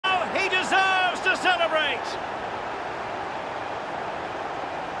it.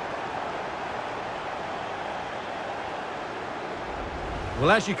 Well,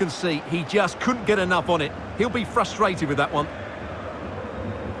 as you can see, he just couldn't get enough on it. He'll be frustrated with that one.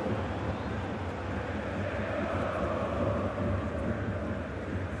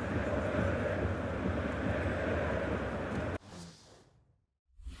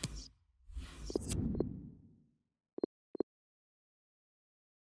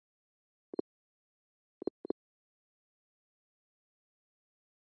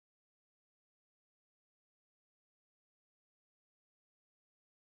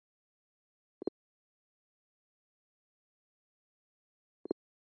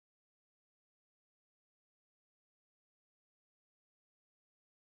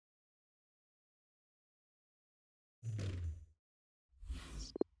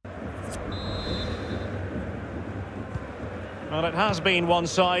 Well, it has been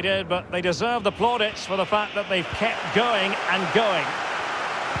one-sided, but they deserve the plaudits for the fact that they've kept going and going.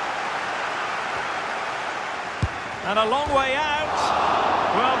 And a long way out.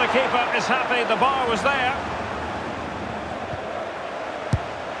 Well, the keeper is happy the bar was there.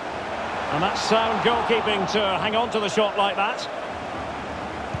 And that's sound goalkeeping to hang on to the shot like that.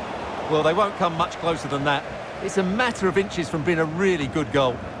 Well, they won't come much closer than that. It's a matter of inches from being a really good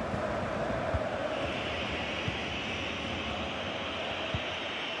goal.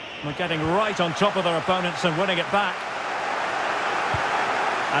 They're getting right on top of their opponents and winning it back.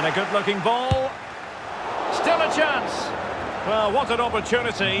 And a good-looking ball. Still a chance. Well, what an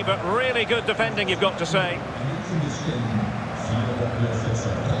opportunity, but really good defending, you've got to say.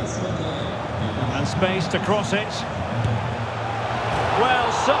 And space to cross it.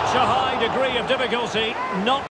 Well, such a high degree of difficulty, not